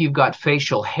face if you've got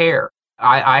facial hair.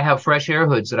 I have fresh air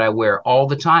hoods that I wear all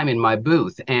the time in my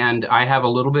booth, and I have a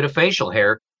little bit of facial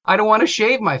hair. I don't want to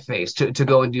shave my face to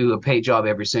go and do a paint job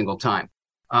every single time.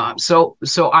 So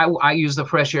I use the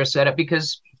fresh air setup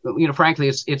because, frankly,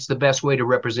 it's the best way to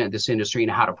represent this industry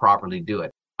and how to properly do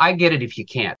it. I get it if you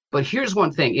can't. But here's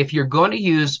one thing. If you're going to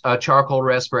use a charcoal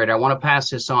respirator, I want to pass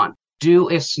this on. Do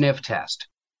a sniff test.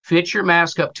 Fit your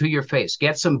mask up to your face.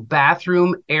 Get some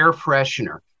bathroom air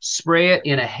freshener. Spray it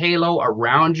in a halo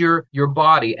around your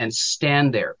body and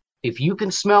stand there. If you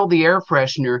can smell the air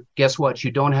freshener, guess what?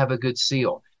 You don't have a good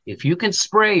seal. If you can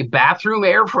spray bathroom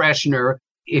air freshener,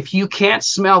 if you can't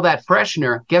smell that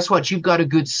freshener, guess what? You've got a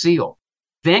good seal.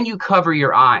 Then you cover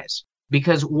your eyes,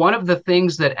 because one of the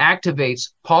things that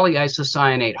activates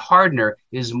polyisocyanate hardener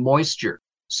is moisture.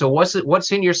 So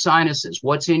what's in your sinuses?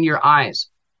 What's in your eyes?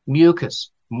 Mucus,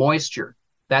 moisture.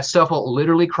 That stuff will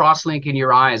literally cross-link in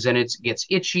your eyes, and it gets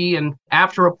itchy. And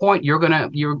after a point, you're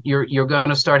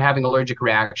gonna start having allergic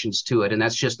reactions to it, and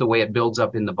that's just the way it builds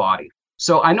up in the body.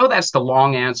 So I know that's the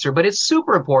long answer, but it's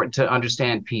super important to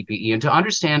understand PPE and to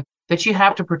understand that you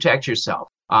have to protect yourself.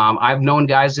 I've known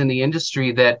guys in the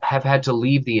industry that have had to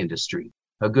leave the industry.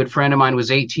 A good friend of mine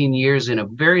was 18 years in a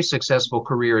very successful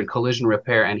career in collision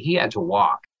repair, and he had to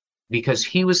walk because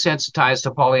he was sensitized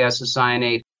to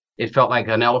polyisocyanate. It felt like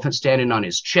an elephant standing on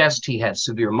his chest. He had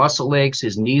severe muscle aches.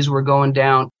 His knees were going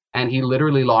down, and he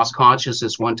literally lost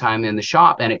consciousness one time in the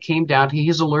shop, and it came down to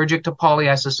he's allergic to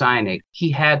polyisocyanate.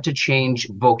 He had to change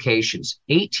vocations.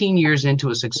 18 years into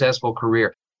a successful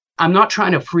career. I'm not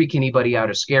trying to freak anybody out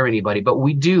or scare anybody, but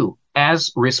we do,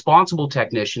 as responsible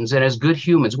technicians and as good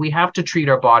humans, we have to treat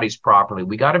our bodies properly.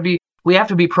 We have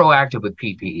to be proactive with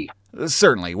PPE.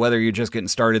 Certainly, whether you're just getting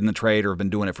started in the trade or have been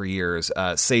doing it for years,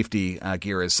 safety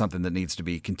gear is something that needs to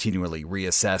be continually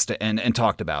reassessed and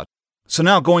talked about. So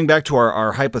now going back to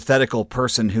our hypothetical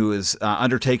person who is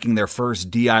undertaking their first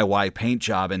DIY paint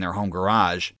job in their home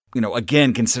garage,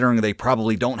 again, considering they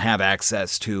probably don't have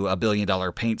access to a $1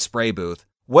 billion paint spray booth,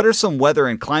 what are some weather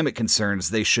and climate concerns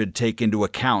they should take into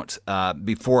account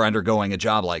before undergoing a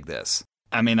job like this?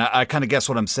 I mean, I kind of guess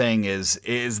what I'm saying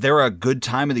is there a good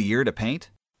time of the year to paint?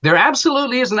 There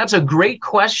absolutely is, and that's a great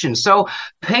question. So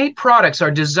paint products are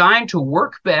designed to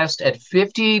work best at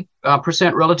 50%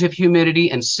 relative humidity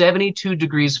and 72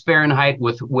 degrees Fahrenheit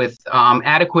with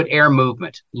adequate air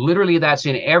movement. Literally, that's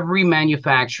in every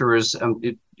manufacturer's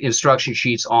instruction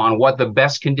sheets on what the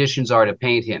best conditions are to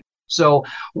paint in. So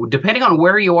depending on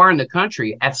where you are in the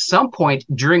country, at some point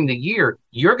during the year,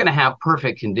 you're going to have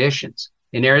perfect conditions.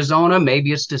 In Arizona,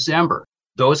 maybe it's December.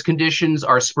 Those conditions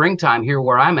are springtime here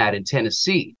where I'm at in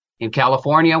Tennessee. In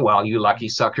California, well, you lucky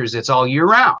suckers, it's all year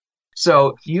round.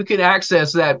 So you can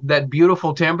access that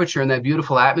beautiful temperature and that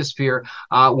beautiful atmosphere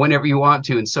whenever you want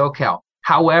to in SoCal.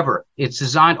 However,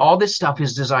 all this stuff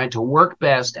is designed to work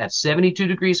best at 72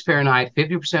 degrees Fahrenheit,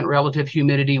 50% relative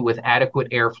humidity with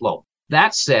adequate airflow.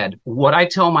 That said, what I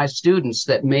tell my students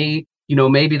that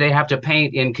maybe they have to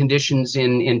paint in conditions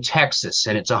in Texas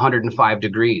and it's 105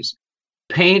 degrees.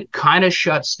 Paint kind of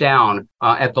shuts down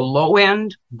at the low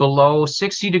end. Below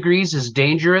 60 degrees is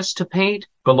dangerous to paint.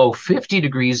 Below 50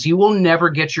 degrees, you will never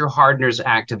get your hardeners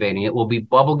activating. It will be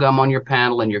bubblegum on your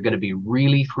panel and you're going to be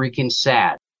really freaking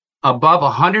sad. Above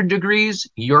 100 degrees,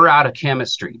 you're out of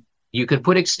chemistry. You could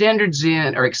put extenders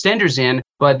in,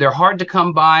 but they're hard to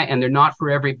come by and they're not for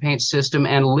every paint system.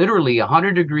 And literally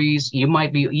 100 degrees, you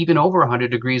might be even over 100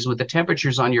 degrees with the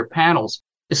temperatures on your panels.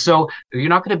 So you're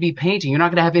not going to be painting. You're not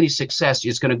going to have any success.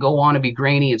 It's going to go on to be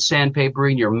grainy and sandpapery,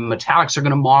 and your metallics are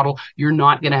going to mottle. You're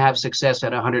not going to have success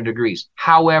at 100 degrees.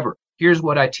 However, here's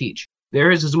what I teach.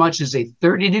 There is as much as a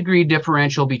 30-degree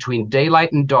differential between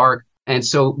daylight and dark. And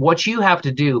so what you have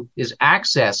to do is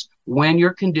access when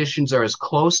your conditions are as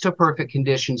close to perfect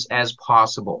conditions as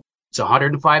possible. It's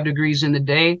 105 degrees in the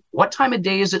day. What time of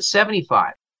day is it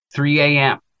 75? 3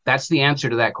 a.m. That's the answer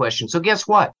to that question. So guess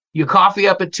what? You coffee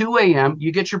up at 2 a.m.,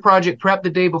 you get your project prep the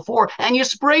day before, and you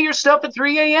spray your stuff at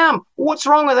 3 a.m. What's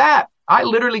wrong with that? I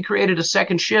literally created a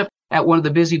second shift at one of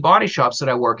the busy body shops that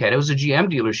I work at. It was a GM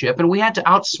dealership, and we had to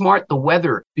outsmart the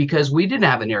weather because we didn't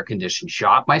have an air-conditioned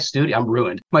shop. I'm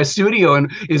ruined. My studio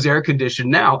is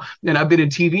air-conditioned now, and I've been in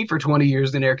TV for 20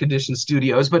 years in air-conditioned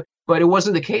studios, but it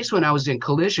wasn't the case when I was in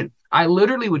collision. I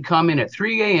literally would come in at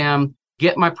 3 a.m.,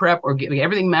 get my prep or get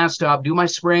everything masked up, do my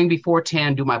spraying before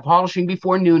 10, do my polishing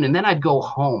before noon, and then I'd go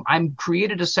home. I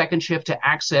created a second shift to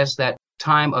access that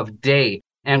time of day.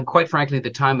 And quite frankly, the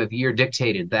time of year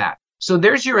dictated that. So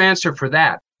there's your answer for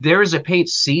that. There is a paint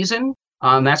season.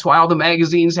 That's why all the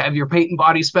magazines have your paint and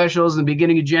body specials in the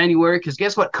beginning of January, because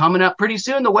guess what? Coming up pretty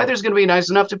soon, the weather's going to be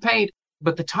nice enough to paint,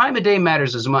 but the time of day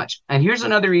matters as much. And here's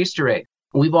another Easter egg.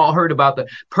 We've all heard about the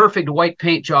perfect white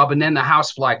paint job, and then the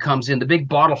housefly comes in. The big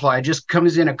bottle fly just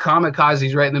comes in and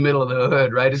kamikazes right in the middle of the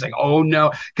hood, right? It's like, oh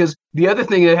no. Because the other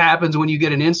thing that happens when you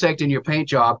get an insect in your paint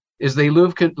job is they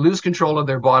lose control of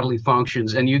their bodily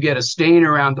functions, and you get a stain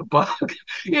around the bug.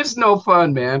 It's no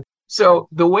fun, man. So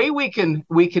the way we can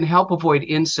help avoid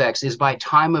insects is by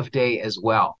time of day as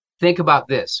well. Think about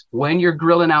this. When you're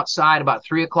grilling outside about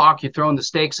 3 o'clock, you're throwing the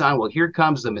steaks on. Well, here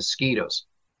comes the mosquitoes.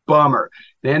 Bummer.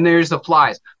 Then there's the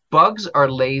flies. Bugs are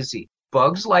lazy.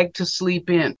 Bugs like to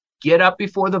sleep in. Get up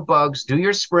before the bugs, do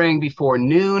your spraying before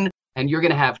noon, and you're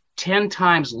going to have 10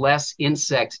 times less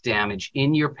insect damage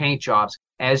in your paint jobs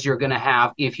as you're going to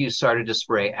have if you started to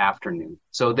spray afternoon.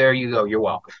 So there you go. You're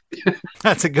welcome.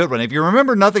 That's a good one. If you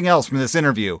remember nothing else from this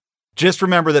interview, just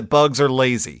remember that bugs are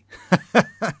lazy.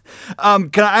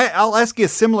 I'll ask you a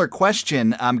similar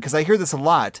question because I hear this a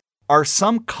lot. Are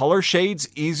some color shades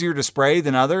easier to spray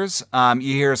than others?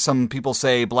 You hear some people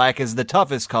say black is the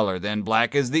toughest color, then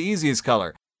black is the easiest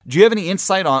color. Do you have any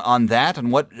insight on that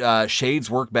and what shades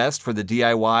work best for the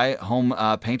DIY home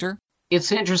painter?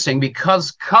 It's interesting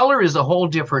because color is a whole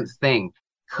different thing.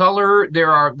 Color, there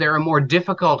are more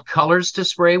difficult colors to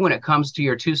spray when it comes to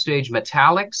your two-stage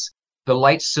metallics. The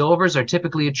light silvers are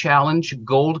typically a challenge.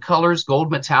 Gold colors, gold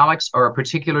metallics are a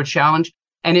particular challenge.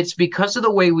 And it's because of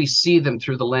the way we see them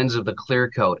through the lens of the clear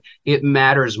coat. It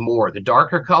matters more. The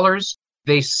darker colors,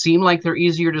 they seem like they're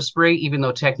easier to spray, even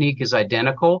though technique is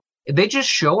identical. They just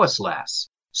show us less.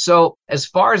 So as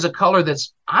far as a color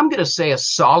that's, I'm going to say a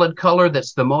solid color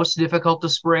that's the most difficult to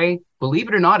spray, believe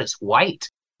it or not, it's white.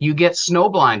 You get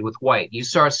snowblind with white. You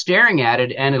start staring at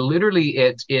it, and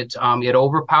it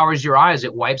overpowers your eyes.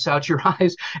 It wipes out your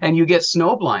eyes, and you get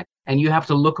snowblind. And you have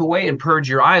to look away and purge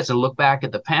your eyes and look back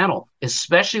at the panel,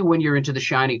 especially when you're into the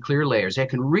shiny clear layers. It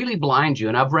can really blind you,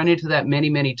 and I've run into that many,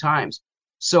 many times.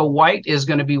 So white is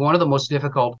going to be one of the most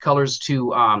difficult colors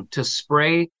to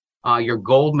spray. Your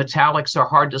gold metallics are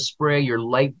hard to spray. Your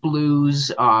light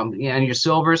blues and your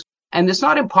silvers. And it's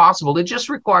not impossible. It just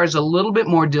requires a little bit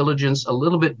more diligence, a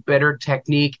little bit better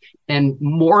technique, and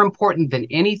more important than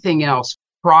anything else,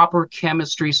 proper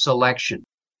chemistry selection.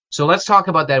 So let's talk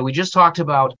about that. We just talked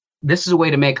about this is a way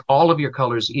to make all of your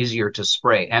colors easier to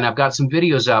spray. And I've got some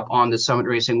videos up on the Summit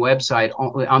Racing website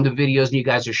on the videos, and you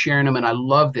guys are sharing them, and I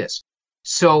love this.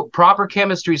 So proper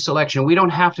chemistry selection, we don't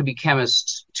have to be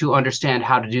chemists to understand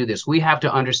how to do this. We have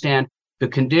to understand the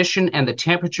condition and the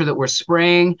temperature that we're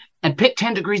spraying and pick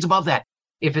 10 degrees above that.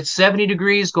 If it's 70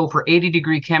 degrees, go for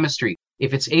 80-degree chemistry.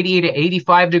 If it's 88 to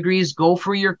 85 degrees, go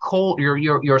for your cold,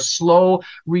 your slow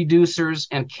reducers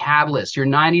and catalysts, your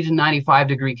 90 to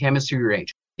 95-degree chemistry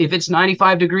range. If it's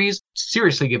 95 degrees,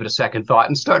 seriously give it a second thought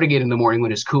and start again in the morning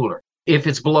when it's cooler. If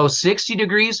it's below 60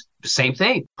 degrees, same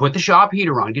thing. Put the shop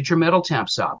heater on, get your metal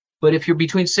temps up. But if you're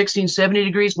between 60 and 70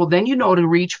 degrees, well, then you know to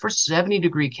reach for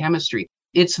 70-degree chemistry.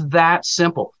 It's that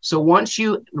simple. So once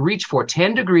you reach for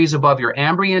 10 degrees above your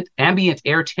ambient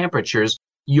air temperatures,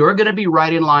 you're going to be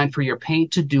right in line for your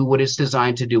paint to do what it's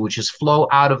designed to do, which is flow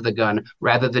out of the gun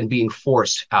rather than being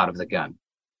forced out of the gun.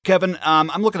 Kevin,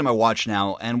 I'm looking at my watch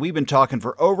now, and we've been talking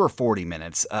for over 40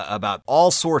 minutes about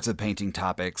all sorts of painting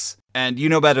topics. And you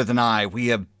know better than I, we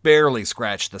have barely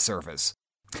scratched the surface.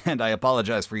 And I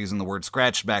apologize for using the word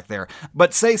scratched back there.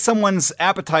 But say someone's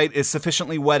appetite is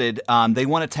sufficiently whetted, they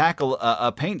want to tackle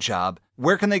a paint job.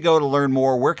 Where can they go to learn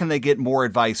more? Where can they get more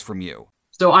advice from you?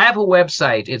 So I have a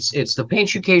website. It's the Paint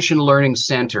Education Learning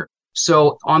Center.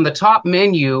 So on the top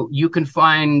menu, you can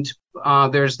find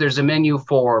there's a menu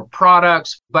for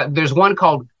products, but there's one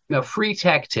called Free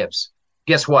Tech Tips.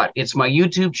 Guess what? It's my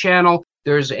YouTube channel.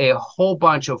 There's a whole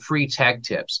bunch of free tech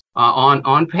tips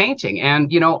on painting.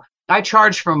 And, I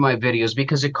charge for my videos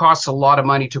because it costs a lot of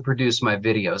money to produce my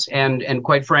videos. And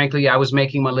quite frankly, I was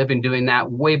making my living doing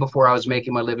that way before I was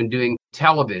making my living doing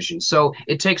television. So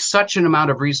it takes such an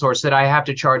amount of resource that I have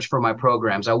to charge for my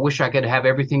programs. I wish I could have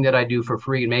everything that I do for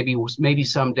free, and maybe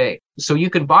someday. So you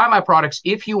can buy my products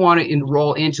if you want to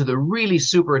enroll into the really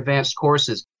super advanced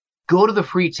courses. Go to the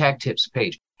free tech tips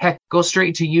page. Heck, go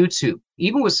straight to YouTube.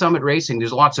 Even with Summit Racing,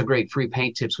 there's lots of great free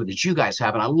paint tips that you guys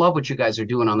have, and I love what you guys are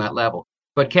doing on that level.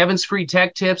 But Kevin's Free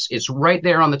Tech Tips, it's right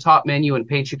there on the top menu in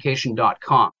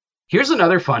painteducation.com. Here's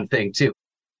another fun thing, too.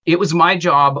 It was my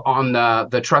job on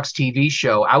the Trucks TV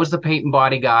show. I was the paint and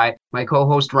body guy. My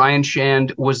co-host Ryan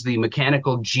Shand was the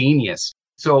mechanical genius.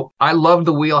 So I loved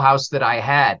the wheelhouse that I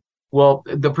had. Well,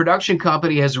 the production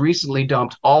company has recently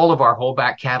dumped all of our whole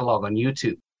back catalog on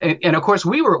YouTube. And of course,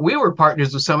 we were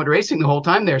partners with Summit Racing the whole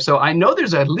time there. So I know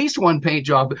there's at least one paint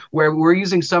job where we're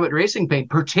using Summit Racing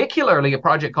paint, particularly a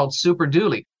project called Super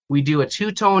Dually. We do a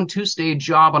two-tone, two-stage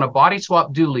job on a body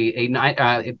swap dually,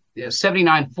 a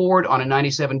 79 Ford on a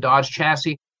 97 Dodge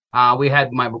chassis. We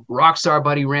had my rock star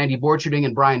buddy Randy Borcherding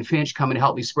and Brian Finch come and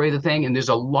help me spray the thing. And there's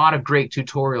a lot of great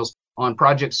tutorials on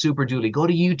Project Super Dually. Go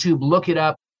to YouTube, look it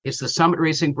up. It's the Summit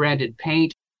Racing branded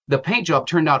paint. The paint job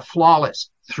turned out flawless.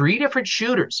 3 different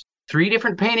shooters, 3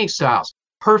 different painting styles,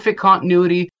 perfect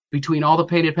continuity between all the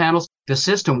painted panels. The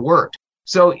system worked.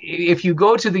 So if you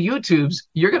go to the YouTubes,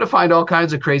 you're going to find all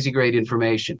kinds of crazy great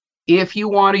information. If you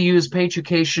want to use Paint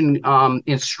Education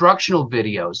instructional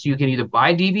videos, you can either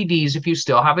buy DVDs if you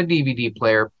still have a DVD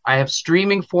player. I have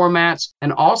streaming formats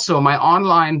and also my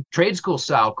online trade school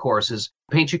style courses,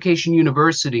 Paint Education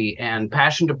University and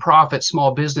Passion to Profit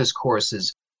small business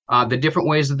courses. The different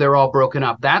ways that they're all broken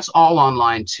up. That's all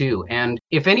online too. And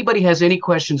if anybody has any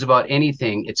questions about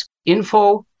anything, it's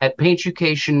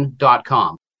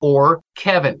info@painteducation.com or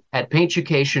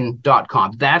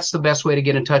kevin@painteducation.com. That's the best way to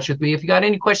get in touch with me. If you got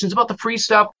any questions about the free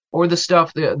stuff or the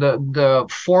stuff, the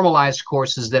formalized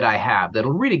courses that I have,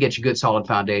 that'll really get you a good solid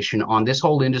foundation on this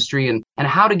whole industry and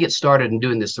how to get started in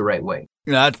doing this the right way.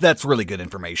 That's really good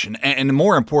information. And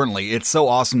more importantly, it's so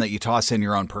awesome that you toss in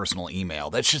your own personal email.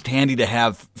 That's just handy to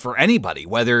have for anybody,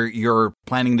 whether you're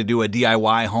planning to do a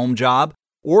DIY home job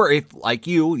or if, like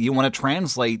you want to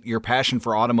translate your passion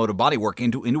for automotive bodywork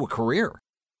into a career.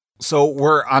 So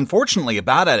we're unfortunately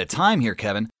about out of time here,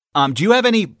 Kevin. Do you have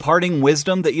any parting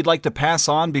wisdom that you'd like to pass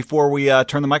on before we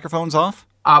turn the microphones off?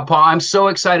 Paul, I'm so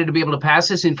excited to be able to pass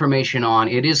this information on.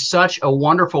 It is such a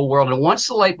wonderful world. And once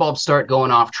the light bulbs start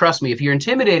going off, trust me, if you're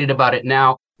intimidated about it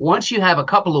now, once you have a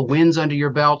couple of wins under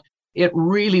your belt, it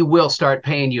really will start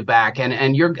paying you back.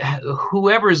 And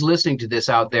whoever is listening to this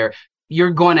out there,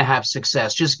 you're going to have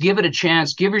success. Just give it a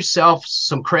chance. Give yourself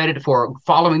some credit for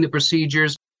following the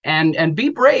procedures and be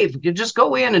brave. You just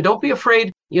go in and don't be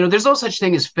afraid. There's no such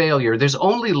thing as failure. There's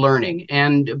only learning.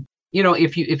 And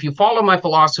if you follow my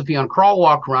philosophy on crawl,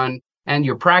 walk, run, and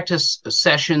your practice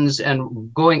sessions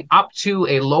and going up to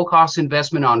a low-cost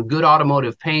investment on good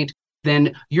automotive paint,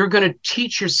 then you're going to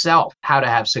teach yourself how to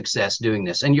have success doing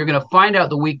this. And you're going to find out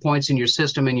the weak points in your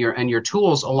system and your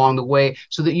tools along the way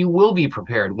so that you will be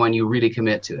prepared when you really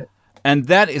commit to it. And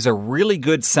that is a really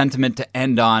good sentiment to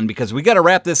end on because we got to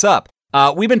wrap this up.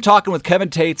 We've been talking with Kevin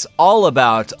Tetz all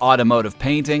about automotive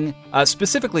painting,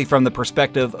 specifically from the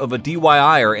perspective of a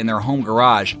DIYer in their home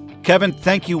garage. Kevin,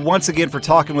 thank you once again for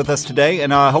talking with us today,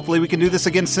 and hopefully we can do this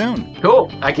again soon.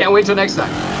 Cool. I can't wait till next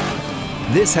time.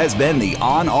 This has been the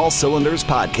On All Cylinders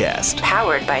podcast.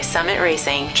 Powered by Summit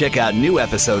Racing. Check out new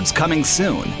episodes coming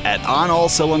soon at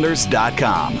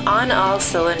onallcylinders.com.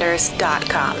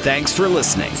 onallcylinders.com. Thanks for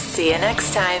listening. See you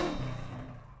next time.